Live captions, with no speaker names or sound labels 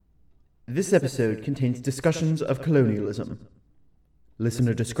This episode contains discussions of colonialism.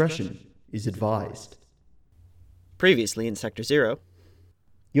 Listener discretion is advised. Previously in Sector Zero.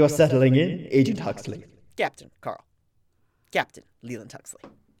 You're settling in, Agent Huxley. Captain Carl. Captain Leland Huxley.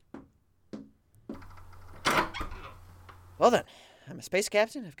 Well then, I'm a space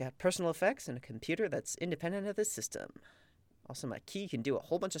captain. I've got personal effects and a computer that's independent of the system. Also, my key can do a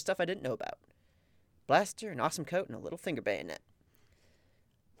whole bunch of stuff I didn't know about. Blaster, an awesome coat, and a little finger bayonet.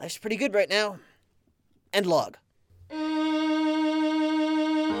 Life's pretty good right now. End log.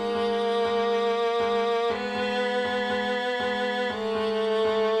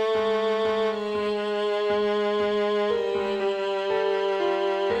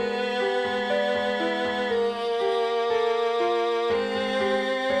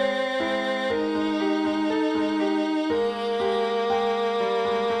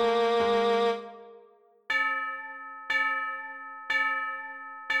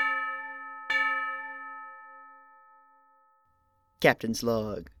 Captain's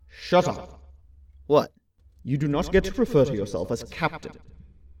log. Shut up. What? You do not get to refer to yourself as captain.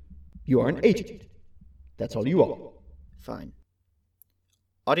 You are an agent. That's all you are. Fine.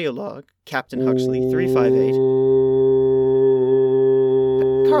 Audio log, Captain Huxley 358.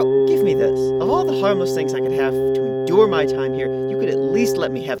 Carl, give me this. Of all the harmless things I could have to endure my time here, you could at least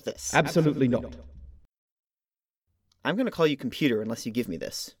let me have this. Absolutely not. I'm going to call you computer unless you give me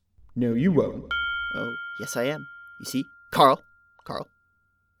this. No, you won't. Oh, yes I am. You see? Carl. Carl.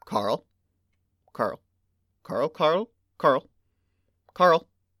 Carl. Carl. Carl. Carl. Carl. Carl.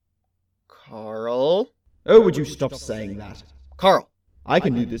 Carl. Oh, would you stop saying that? Carl. I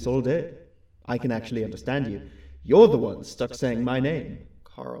can do this all day. I can actually understand you. You're the one stuck saying my name.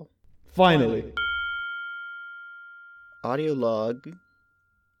 Carl. Finally. Audio log.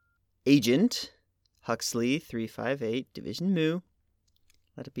 Agent Huxley 358, Division Mu.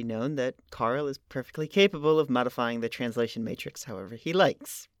 Let it be known that Carl is perfectly capable of modifying the translation matrix however he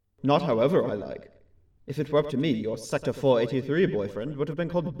likes. Not however I like. If it were up to me, your Sector 483 boyfriend would have been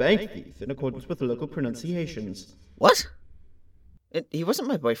called Bank Thief in accordance with the local pronunciations. What? He wasn't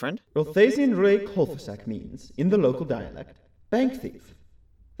my boyfriend. Rothazian Ray Kolfasak means, in the local dialect, Bank Thief.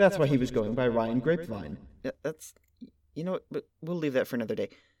 That's why he was going by Ryan Grapevine. That's... You know what? We'll leave that for another day.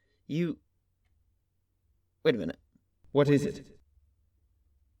 Wait a minute. What is it?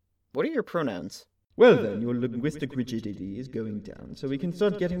 What are your pronouns? Well then, your linguistic rigidity is going down, so we can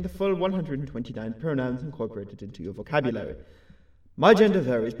start getting the full 129 pronouns incorporated into your vocabulary. My gender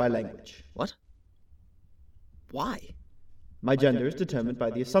varies by language. What? Why? My gender is determined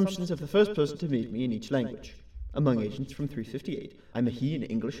by the assumptions of the first person to meet me in each language. Among agents from 358, I'm a he in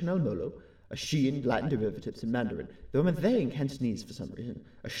English and Almolo, a she in Latin derivatives in Mandarin, though I'm a they in Cantonese for some reason,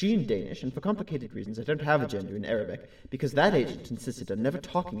 a she in Danish, and for complicated reasons I don't have a gender in Arabic, because that agent insisted on never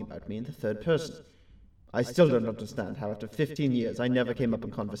talking about me in the third person. I still don't understand how after 15 years I never came up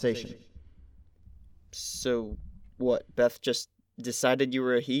in conversation. So, what, Beth just decided you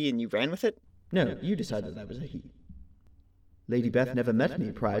were a he and you ran with it? No, you decided I was a he. Lady Beth never met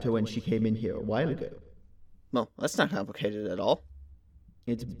me prior to when she came in here a while ago. Well, that's not complicated at all.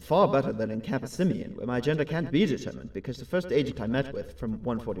 It's far better than in Campus Simeon, where my gender can't be determined because the first agent I met with from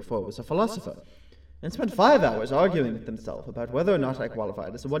 144 was a philosopher, and spent 5 hours arguing with himself about whether or not I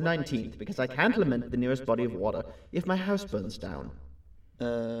qualified as a 119th because I can't lament the nearest body of water if my house burns down.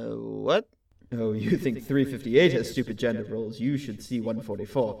 What? Oh, you think 358 has stupid gender roles? You should see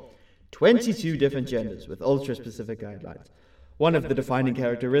 144. 22 different genders with ultra-specific guidelines. One of the defining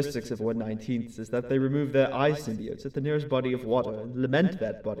characteristics of 119ths is that they remove their eye symbiotes at the nearest body of water and lament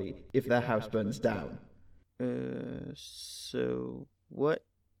that body if their house burns down. So what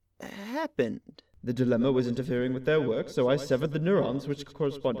happened? The dilemma was interfering with their work, so I severed the neurons which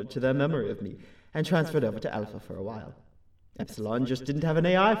corresponded to their memory of me and transferred over to Alpha for a while. Epsilon just didn't have an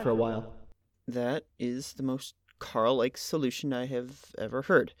AI for a while. That is the most Carl-like solution I have ever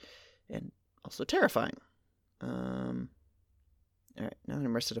heard, and also terrifying. Alright, now that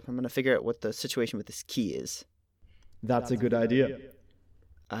I'm rested up, I'm going to figure out what the situation with this key is. That's a good idea.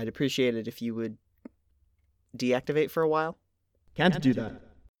 I'd appreciate it if you would deactivate for a while. Can't do that.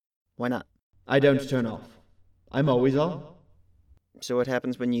 Why not? I don't turn off. I'm always on. So what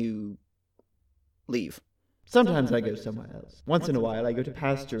happens when you leave? Sometimes I go somewhere else. Once in a while I go to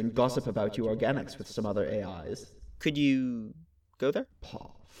pasture and gossip about you organics with some other AIs. Could you go there?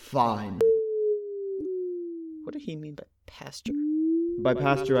 Fine. What did he mean by pasture? By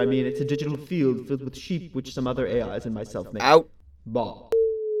pasture, I mean it's a digital field filled with sheep which some other AIs and myself make. Out! Bah.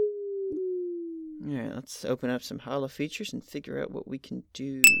 Alright, let's open up some holo features and figure out what we can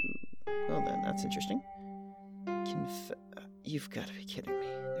do. Well then, that's interesting. You've got to be kidding me.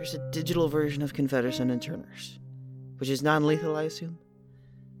 There's a digital version of Confederson and Turner's, which is non-lethal, I assume?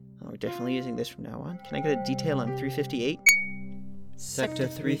 Oh, we're definitely using this from now on. Can I get a detail on 358? Sector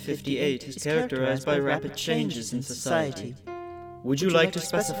 358 is characterized by rapid changes in society. Would you like to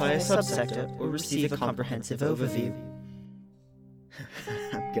specify a subsector or receive a comprehensive overview?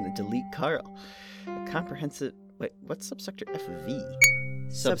 I'm gonna delete Carl. A comprehensive... Wait, what's subsector FV?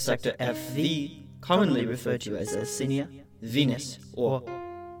 Subsector FV, commonly referred to as Alcinia, Venus, or,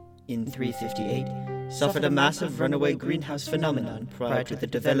 in 358, suffered a massive runaway greenhouse phenomenon prior to the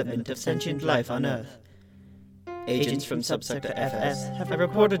development of sentient life on Earth. Agents from Subsector FS have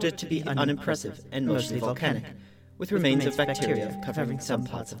reported it to be unimpressive and mostly volcanic, with remains of bacteria covering some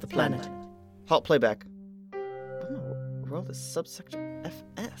parts of the planet. Halt playback. What in the world is subsector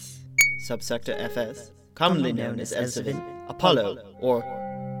FS? Subsector FS, commonly known as Elsevier, Apollo, or,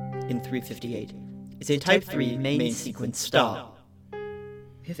 in 358, is a Type 3 main sequence star.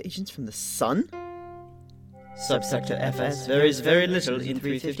 We have agents from the Sun? Subsector FS varies very little in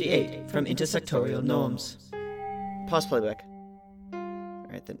 358 from intersectorial norms. Pause playback.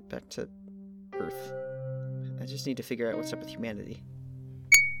 Alright then, back to Earth. I just need to figure out what's up with humanity.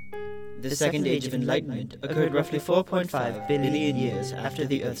 The Second Age of Enlightenment occurred roughly 4.5 billion years after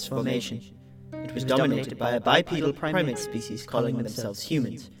the Earth's formation. It was dominated by a bipedal primate species calling themselves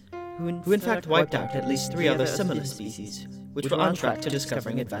humans, who in fact wiped out at least 3 other similar species, which were on track to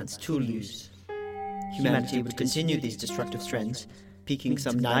discovering advanced tool use. Humanity would continue these destructive trends, peaking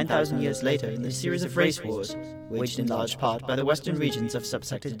some 9,000 years later in the series of race wars, waged in large part by the western regions of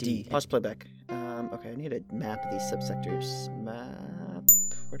Subsector D. Pause playback. Okay, I need a map of these subsectors. Map...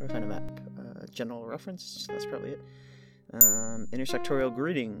 Where do I find a map? General reference? That's probably it. Intersectorial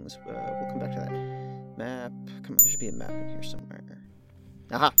greetings. We'll come back to that. Map... Come on, there should be a map in here somewhere.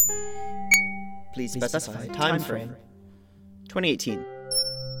 Aha! Please specify time frame. 2018.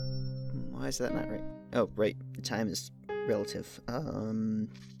 Why is that not right? Oh, right. The time is relative.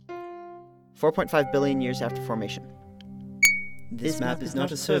 4.5 billion years after formation. This map is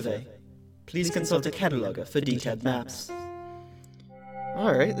not a survey. Please consult a cataloger for detailed maps.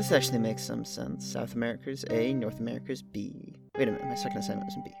 Alright, this actually makes some sense. South America's A, North America's B. Wait a minute, my second assignment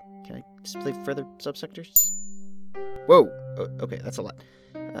was in B. Can I display further subsectors? Whoa! Oh, okay, that's a lot.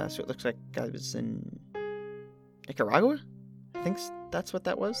 So it looks like I was in Nicaragua? I think that's what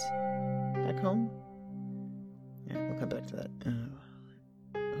that was. Back home? Yeah, we'll come back to that.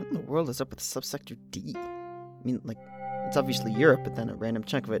 What in the world is up with subsector D? I mean, like, it's obviously Europe, but then a random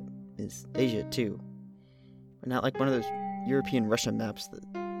chunk of it is Asia, too. But not like one of those European-Russia maps that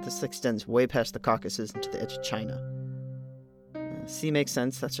this extends way past the Caucasus and to the edge of China. C makes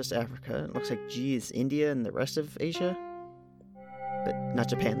sense, that's just Africa. It looks like G is India and the rest of Asia. But not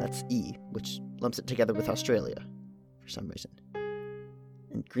Japan, that's E, which lumps it together with Australia, for some reason.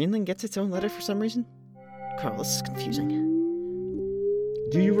 And Greenland gets its own letter for some reason? Carl, this is confusing.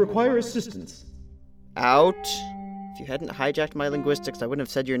 Do you require assistance? Out. If you hadn't hijacked my linguistics, I wouldn't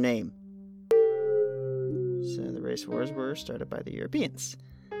have said your name. So the race wars were started by the Europeans.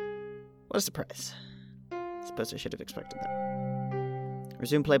 What a surprise. I suppose I should have expected that.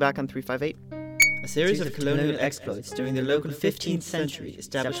 Resume playback on 358. A series of colonial exploits during the local 15th century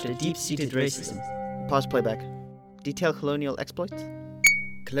established a deep-seated racism. Pause playback. Detail colonial exploits?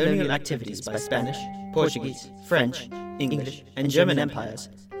 Colonial activities by Spanish, Portuguese, French, English, and German empires,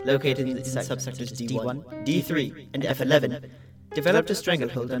 located in subsectors D1, D3, and F11, developed a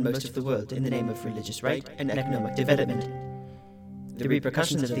stranglehold on most of the world in the name of religious right and economic development. The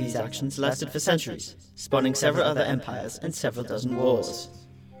repercussions of these actions lasted for centuries, spawning several other empires and several dozen wars.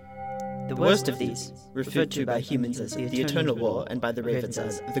 The worst of these, referred to by humans as the Eternal War and by the Ravens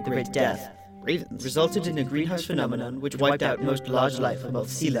as the Great Death, resulted in a greenhouse phenomenon which wiped out most large life above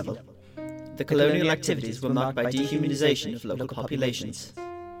sea level. The colonial activities were marked by dehumanization of local populations.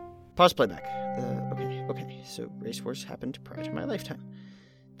 Pause playback. Okay, so race wars happened prior to my lifetime.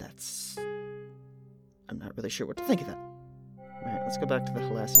 I'm not really sure what to think of that. Alright, let's go back to the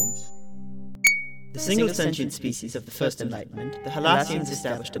Halassians. The single sentient species of the First Enlightenment, the Halassians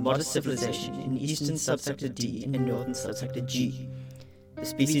established a modest civilization in eastern subsector D and northern subsector G. The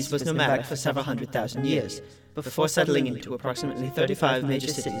species was nomadic for several 100,000 years, before settling into approximately 35 major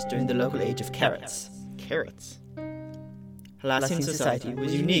cities during the local age of Carrots. Carrots? Halassian society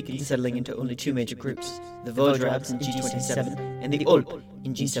was unique in settling into only 2 major groups, the Vodrabs in G27 and the Olp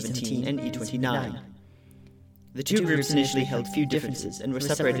in G17 and E29. The 2 groups initially held few differences and were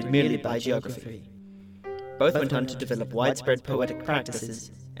separated merely by geography. Both went on to develop widespread poetic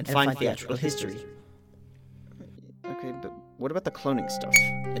practices and fine theatrical history. Okay, but what about the cloning stuff?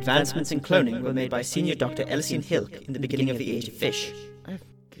 Advancements in cloning were made by Senior Dr. Elysian Hilk in the beginning of the Age of Fish. I've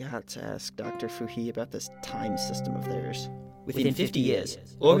got to ask Dr. Fuhi about this time system of theirs. Within 50 years,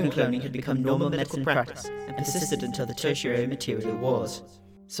 organ cloning had become normal medical practice and persisted until the Tertiary Material Wars.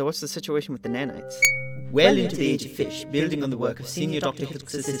 So what's the situation with the nanites? Well into the Age of Fish, building on the work of Senior Dr.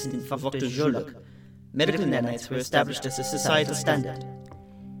 Hilk's assistant Dr. Jolok, medical nanites were established as a societal standard.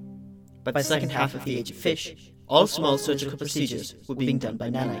 By the second half of the Age of Fish, all small surgical procedures were being done by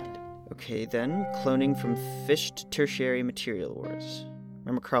nanite. Okay, then, cloning from fish to tertiary material wars.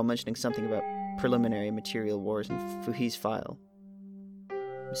 Remember Carl mentioning something about preliminary material wars in Fuhi's file.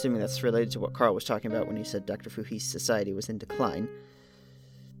 I'm assuming that's related to what Carl was talking about when he said Dr. Fuhi's society was in decline.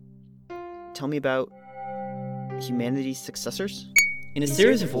 Tell me about humanity's successors? In a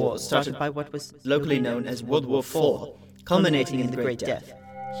series of wars started by what was locally known as World War IV, culminating in the Great Death,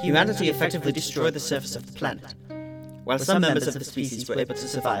 humanity effectively destroyed the surface of the planet. While some members of the species were able to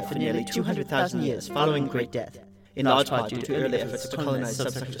survive for nearly 200,000 years following the Great Death, in large part due to early efforts to colonize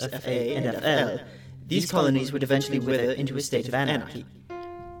subsectors FA and FL, these colonies would eventually wither into a state of anarchy.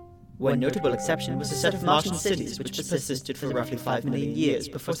 One notable exception was a set of Martian cities which persisted for roughly 5 million years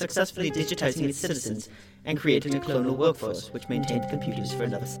before successfully digitizing its citizens and creating a clonal workforce which maintained computers for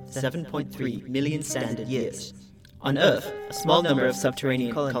another 7.3 million standard years. On Earth, a small number of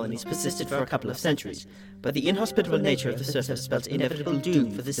subterranean colonies persisted for a couple of centuries, but the inhospitable nature of the surface spelled inevitable doom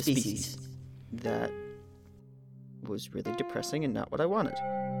for the species. That was really depressing and not what I wanted.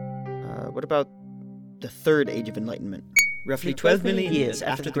 What about the Third Age of Enlightenment? Roughly 12 million years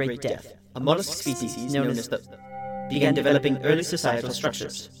after the Great Death, a mollusk species known as the began developing early societal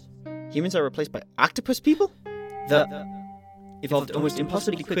structures. Humans are replaced by octopus people? The evolved almost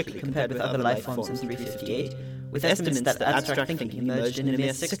impossibly quickly compared with other life forms in 358, with estimates that abstract thinking emerged in a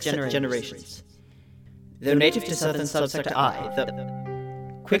mere 6 generations. Though native to southern subsector I,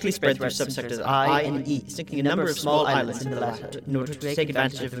 the quickly spread through subsectors I and E, sinking a number of small islands in the latter in order to take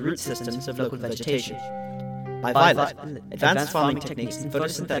advantage of the root systems of local vegetation. By Violet, advanced farming techniques and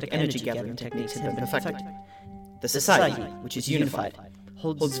photosynthetic energy gathering techniques have been perfected. The society, which is unified,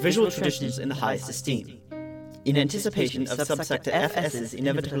 holds visual traditions in the highest esteem. In anticipation of subsector FS's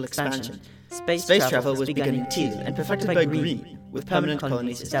inevitable expansion, space travel was begun in Teal and perfected by Green, with permanent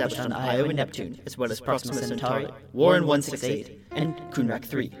colonies established on Io and Neptune, as well as Proxima Centauri, Warren 168, and Kunrak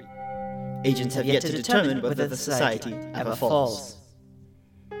 3. Agents have yet to determine whether the society ever falls.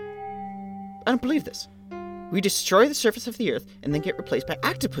 I don't believe this. We destroy the surface of the Earth and then get replaced by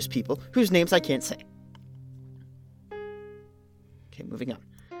octopus people whose names I can't say. Okay, moving on.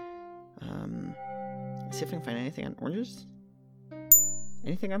 Let's see if I can find anything on oranges.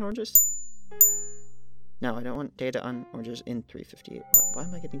 Anything on oranges? No, I don't want data on oranges in 358. Why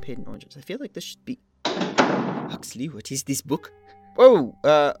am I getting paid in oranges? I feel like this should be... Huxley, what is this book? Whoa!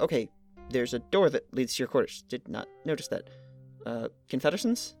 Okay. There's a door that leads to your quarters. Did not notice that.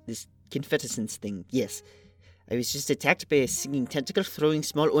 Confederations? This Confederations thing, yes. I was just attacked by a singing tentacle throwing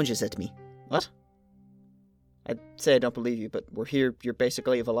small oranges at me. What? I'd say I don't believe you, but we're here, you're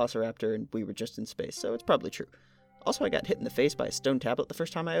basically a velociraptor, and we were just in space, so it's probably true. Also, I got hit in the face by a stone tablet the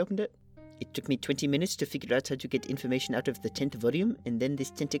first time I opened it. It took me 20 minutes to figure out how to get information out of the 10th volume, and then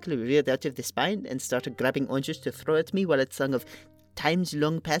this tentacle reared out of the spine and started grabbing oranges to throw at me while it sung of times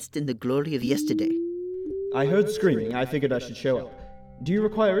long past in the glory of yesterday. I heard screaming. I figured I should show up. Do you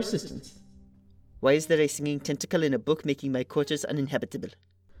require assistance? Why is there a singing tentacle in a book making my quarters uninhabitable?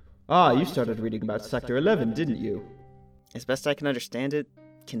 Ah, you started reading about Sector 11, didn't you? As best I can understand it,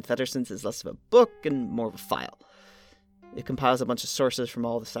 Confederations is less of a book and more of a file. It compiles a bunch of sources from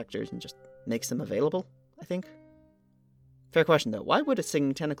all the sectors and just makes them available, I think. Fair question, though. Why would a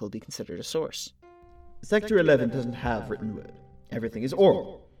singing tentacle be considered a source? Sector 11 doesn't have written word. Everything is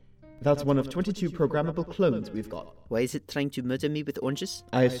oral. That's one of 22 programmable clones we've got. Why is it trying to murder me with oranges?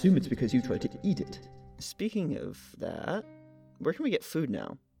 I assume it's because you tried to eat it. Speaking of that, where can we get food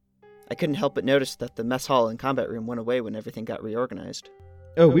now? I couldn't help but notice that the mess hall and combat room went away when everything got reorganized.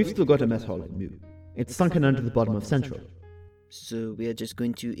 Oh, we've still got a mess hall in Mu. It's sunken under the bottom of Central. So we are just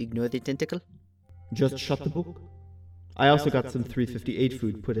going to ignore the tentacle? Just shut the book. I also got some 358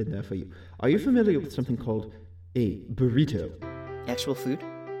 food put in there for you. Are you familiar with something called a burrito? Actual food?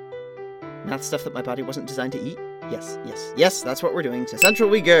 Not stuff that my body wasn't designed to eat? Yes, that's what we're doing. To Central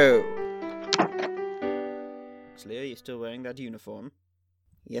we go! Actually, are you still wearing that uniform?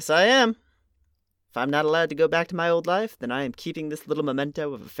 Yes, I am. If I'm not allowed to go back to my old life, then I am keeping this little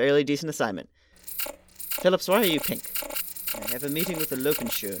memento of a fairly decent assignment. Phillips, why are you pink? I have a meeting with the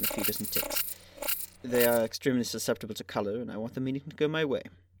Lokenshow in a few dozen ticks. They are extremely susceptible to color, and I want the meeting to go my way.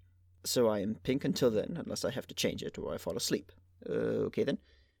 So I am pink until then, unless I have to change it or I fall asleep. Okay then.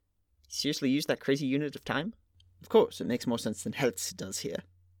 Seriously use that crazy unit of time? Of course, it makes more sense than Hertz does here.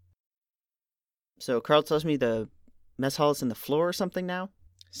 So Carl tells me the mess hall is in the floor or something now?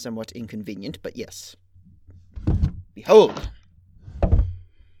 Somewhat inconvenient, but yes. Behold!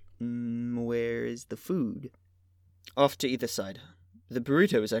 Where is the food? Off to either side. The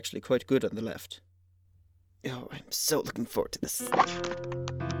burrito is actually quite good on the left. Oh, I'm so looking forward to this.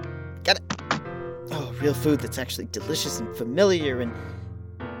 Got it! Oh, real food that's actually delicious and familiar and...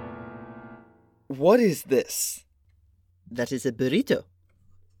 What is this? That is a burrito.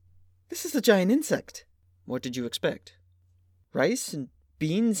 This is a giant insect. What did you expect? Rice and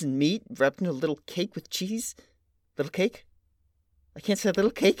beans and meat wrapped in a little cake with cheese? Little cake? I can't say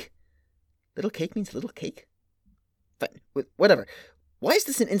little cake. Little cake means little cake. Fine, whatever. Why is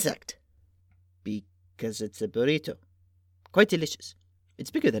this an insect? Because it's a burrito. Quite delicious.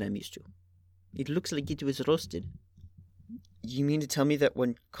 It's bigger than I'm used to. It looks like it was roasted. You mean to tell me that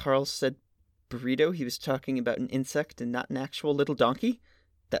when Carl said burrito, he was talking about an insect and not an actual little donkey?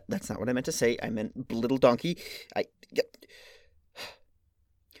 That's not what I meant to say. I meant little donkey.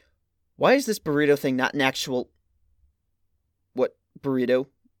 Why is this burrito thing not an actual... What burrito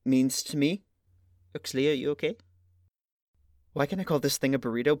means to me? Huxley, are you okay? Why can I call this thing a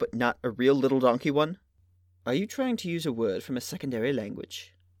burrito but not a real little donkey one? Are you trying to use a word from a secondary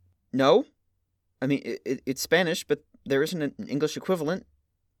language? No. I mean, it's Spanish, but there isn't an English equivalent.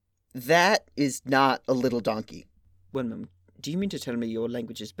 That is not a little donkey. One moment. Do you mean to tell me your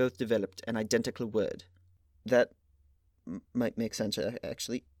languages both developed an identical word? That might make sense,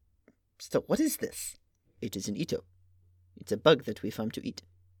 actually. So, what is this? It is an ito. It's a bug that we farm to eat.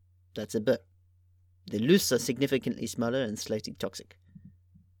 That's a burr. The loose are significantly smaller and slightly toxic.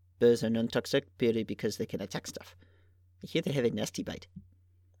 Burrs are non-toxic purely because they can attack stuff. I hear they have a nasty bite.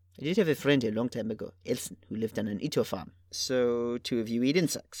 I did have a friend a long time ago, Elson, who lived on an ito farm. So, two of you eat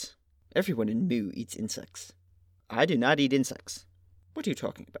insects. Everyone in Mu eats insects. I do not eat insects. What are you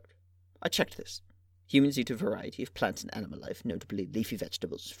talking about? I checked this. Humans eat a variety of plant and animal life, notably leafy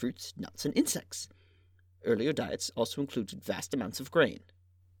vegetables, fruits, nuts, and insects. Earlier diets also included vast amounts of grain.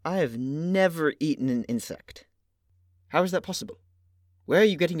 I have never eaten an insect. How is that possible? Where are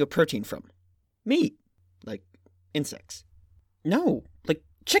you getting your protein from? Meat. Like insects. No, like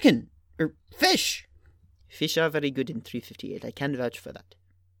chicken or fish. Fish are very good in 358. I can vouch for that.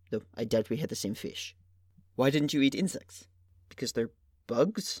 Though I doubt we had the same fish. Why didn't you eat insects? Because they're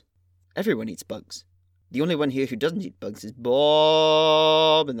bugs? Everyone eats bugs. The only one here who doesn't eat bugs is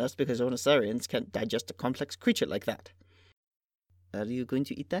Bob, and that's because Onosaurians can't digest a complex creature like that. Are you going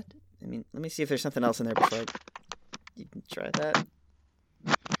to eat that? I mean, let me see if there's something else in there before you can try that.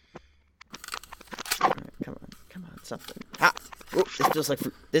 Alright, come on, something. Ah! Oh, this feels like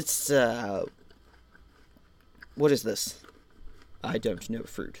fruit. It's, what is this? I don't know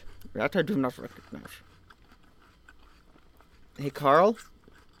fruit. That I do not recognize. Hey, Carl?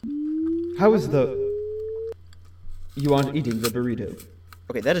 How is the... You aren't eating the burrito.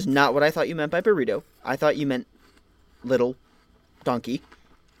 Okay, that is not what I thought you meant by burrito. I thought you meant little donkey.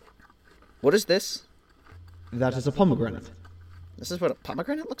 What is this? That is a pomegranate. This is what a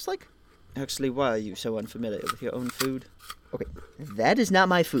pomegranate looks like? Actually, why are you so unfamiliar with your own food? Okay, that is not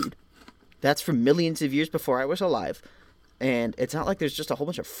my food. That's from millions of years before I was alive. And it's not like there's just a whole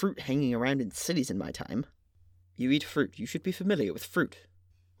bunch of fruit hanging around in cities in my time. You eat fruit. You should be familiar with fruit.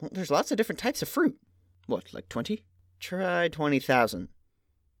 Well, there's lots of different types of fruit. What, like 20? Try 20,000.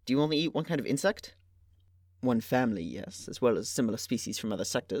 Do you only eat one kind of insect? One family, yes, as well as similar species from other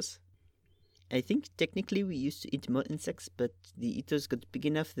sectors. I think technically we used to eat more insects, but the eaters got big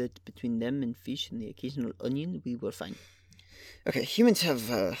enough that between them and fish and the occasional onion, we were fine. Okay, humans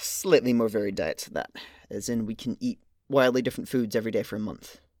have slightly more varied diets than that, as in we can eat wildly different foods every day for a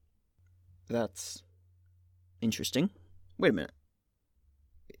month. That's interesting. Wait a minute.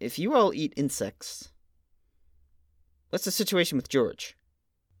 If you all eat insects, what's the situation with George?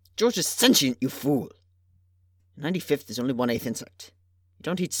 George is sentient, you fool! 95th is only 1/8 insect. You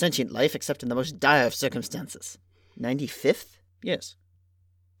don't eat sentient life except in the most dire of circumstances. 95th? Yes.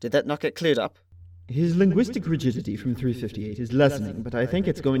 Did that not get cleared up? His linguistic rigidity from 358 is lessening, but I think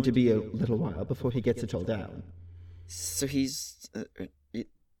it's going to be a little while before he gets it all down. So he's... you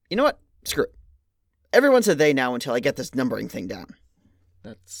know what? Screw it. Everyone's a they now until I get this numbering thing down.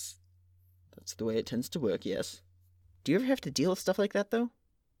 That's the way it tends to work, yes. Do you ever have to deal with stuff like that, though?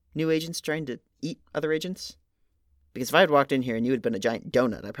 New agents trying to eat other agents? Because if I had walked in here and you had been a giant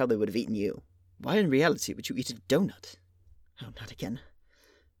donut, I probably would have eaten you. Why in reality would you eat a donut? Oh, not again.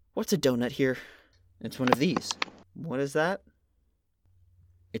 What's a donut here? It's one of these. What is that?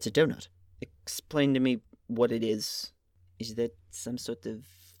 It's a donut. Explain to me what it is. Is that some sort of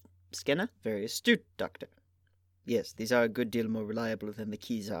scanner? Very astute, Doctor. Yes, these are a good deal more reliable than the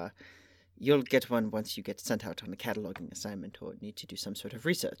keys are. You'll get one once you get sent out on a cataloging assignment or need to do some sort of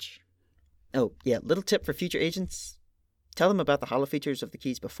research. Oh, yeah, little tip for future agents. Tell them about the holo features of the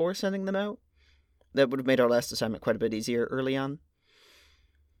keys before sending them out. That would have made our last assignment quite a bit easier early on.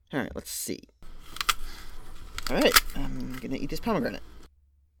 Alright, let's see. Alright, I'm gonna eat this pomegranate.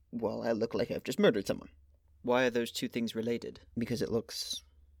 Well, I look like I've just murdered someone. Why are those two things related? Because it looks...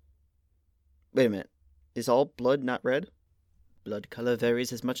 Wait a minute. Is all blood not red? Blood color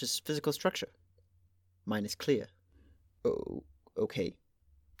varies as much as physical structure. Mine is clear. Oh, okay.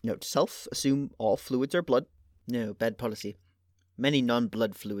 Note to self, assume all fluids are blood. No, bad policy. Many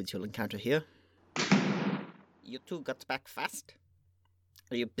non-blood fluids you'll encounter here. You two got back fast?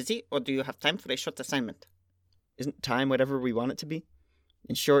 Are you busy, or do you have time for a short assignment? Isn't time whatever we want it to be?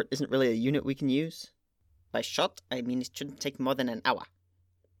 In short, isn't really a unit we can use? By short, I mean it shouldn't take more than an hour.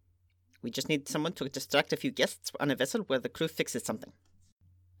 We just need someone to distract a few guests on a vessel where the crew fixes something.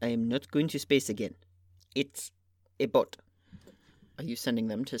 I am not going to space again. It's a boat. Are you sending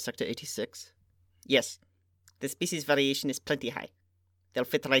them to Sector 86? Yes. The species variation is plenty high. They'll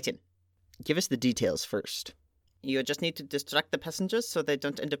fit right in. Give us the details first. You just need to distract the passengers so they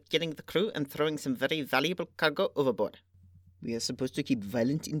don't end up killing the crew and throwing some very valuable cargo overboard. We are supposed to keep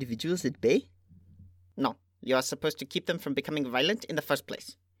violent individuals at bay? No, you are supposed to keep them from becoming violent in the first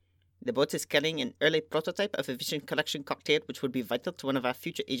place. The boat is carrying an early prototype of a vision collection cocktail which would be vital to one of our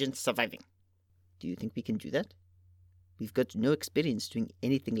future agents surviving. Do you think we can do that? We've got no experience doing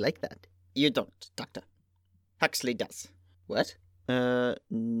anything like that. You don't, Doctor. Huxley does. What? No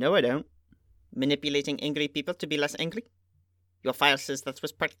I don't. Manipulating angry people to be less angry? Your file says that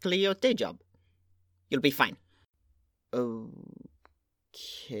was practically your day job. You'll be fine.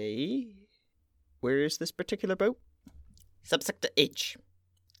 Okay. Where is this particular boat? Subsector H.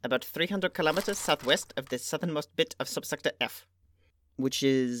 About 300 kilometers southwest of the southernmost bit of Subsector F. Which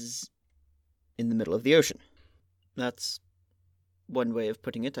is in the middle of the ocean. That's one way of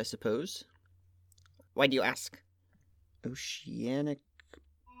putting it, I suppose. Why do you ask? Oceanic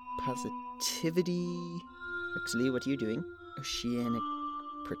positivity. Huxley, what are you doing? Oceanic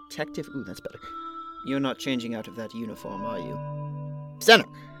protective. Ooh, that's better. You're not changing out of that uniform, are you? Center!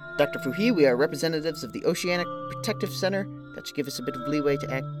 Dr. Fuhi, we are representatives of the Oceanic Protective Center. That should give us a bit of leeway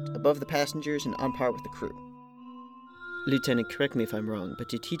to act above the passengers and on par with the crew. Lieutenant, correct me if I'm wrong, but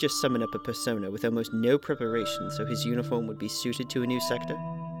did he just summon up a persona with almost no preparation so his uniform would be suited to a new sector?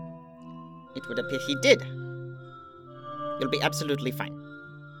 It would appear he did. You'll be absolutely fine.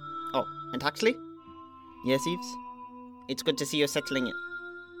 Oh, and Huxley? Yes, Eves? It's good to see you settling in.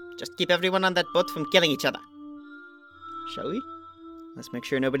 Just keep everyone on that boat from killing each other. Shall we? Let's make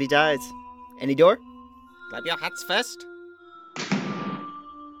sure nobody dies. Any door? Grab your hats first.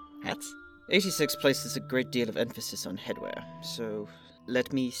 Hats? 86 places a great deal of emphasis on headwear, so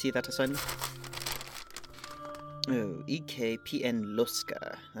let me see that assignment. Oh, EKPN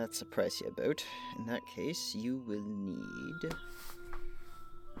Loska. That's a pricier boat. In that case, you will need...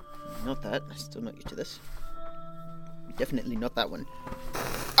 Not that. I'm still not used to this. Definitely not that one.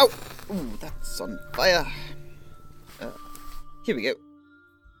 Oh! Ooh, that's on fire. Here we go.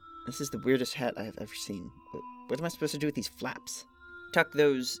 This is the weirdest hat I have ever seen. What am I supposed to do with these flaps? Tuck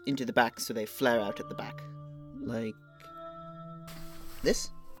those into the back so they flare out at the back. Like... this?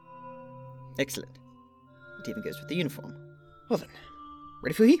 Excellent. It even goes with the uniform. Well then,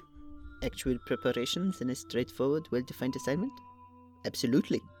 ready for he? Actual preparations in a straightforward, well-defined assignment?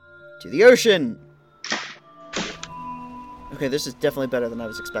 Absolutely. To the ocean! Okay, this is definitely better than I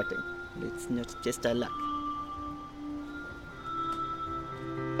was expecting. It's not just our luck.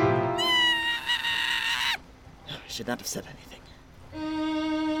 I should not have said anything.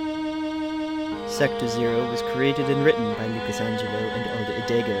 Sector Zero was created and written by Lucas Angelo and Alda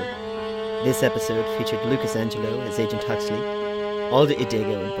Idego. This episode featured Lucas Angelo as Agent Huxley, Alda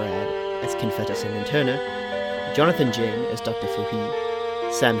Idego and Brad as Confettison and Turner, Jonathan Jane as Dr.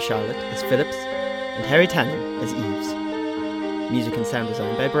 Fuhi, Sam Charlotte as Phillips, and Harry Tannen as Eves. Music and sound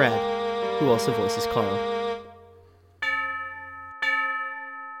design by Brad, who also voices Carl.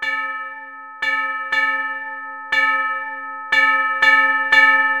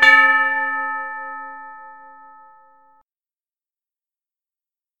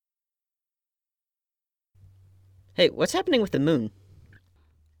 Hey, what's happening with the moon?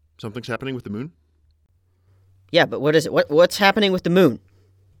 Something's happening with the moon? Yeah, but what is it? What's happening with the moon?